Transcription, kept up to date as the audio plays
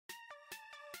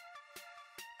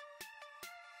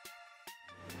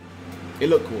It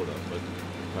looked cool though, but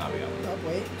probably I would. Oh,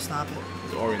 wait, stop it.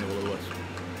 It's Ori and the Will of the Wisps.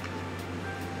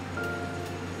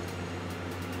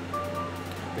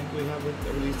 I think we have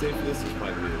a release date for this. This is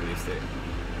probably the release date.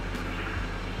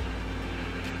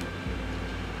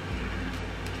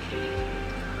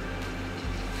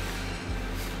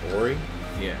 Ori?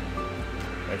 Yeah.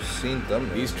 I've seen them.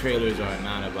 These trailers are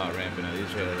not about ramping up. These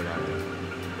trailers are about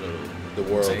The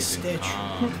world. nice Stitch. and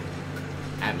calm,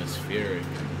 atmospheric.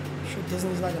 Sure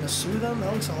Disney's not gonna sue them?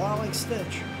 That looks a lot like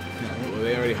Stitch. Well,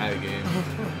 they already had a game,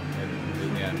 and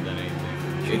Disney hasn't done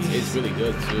anything. It's really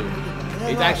good too. Yeah,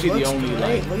 It's no, actually it the looks only great.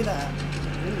 like Look at that.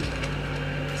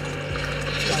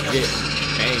 legit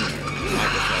banger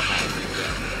Microsoft has these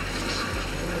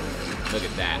days. Look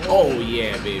at that. Oh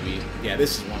yeah, baby. Yeah,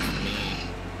 this is one for me.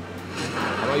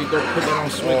 How about you go put that on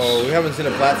Switch? Oh, we haven't seen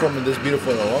a platform this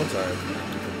beautiful in a long time.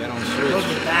 Put that on Switch. Look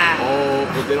at that. Oh,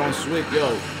 put that on Switch.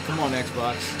 Yo, come on,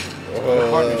 Xbox.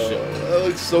 Partnership. That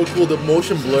looks so cool. The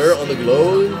motion blur on the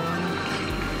glow.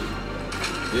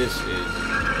 This is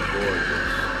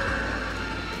gorgeous.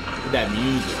 That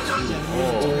music too.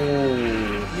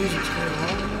 Oh, Music's good.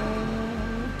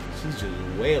 she's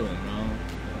just wailing, bro.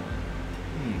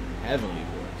 Heavenly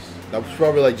voice. That was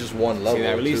probably like just one level. See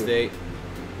that release too. date?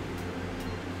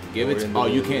 Give it. Oh,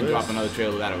 you can't drop List. another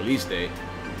trailer without a release date.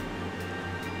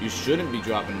 You shouldn't be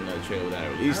dropping another trailer without a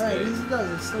release Alright, date. it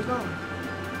does. It's still going.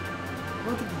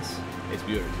 Look at this. It's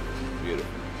beautiful.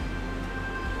 Beautiful.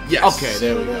 Yes. Okay,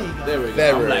 there we There go. you go. There we go.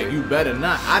 Very. I'm like, you better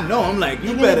not. I know. I'm like,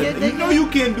 you They better. gonna get- You know, you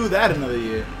can't do that another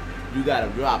year. You gotta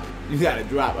drop it. You gotta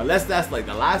drop it. Unless that's like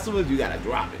The Last of Us, you gotta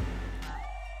drop it.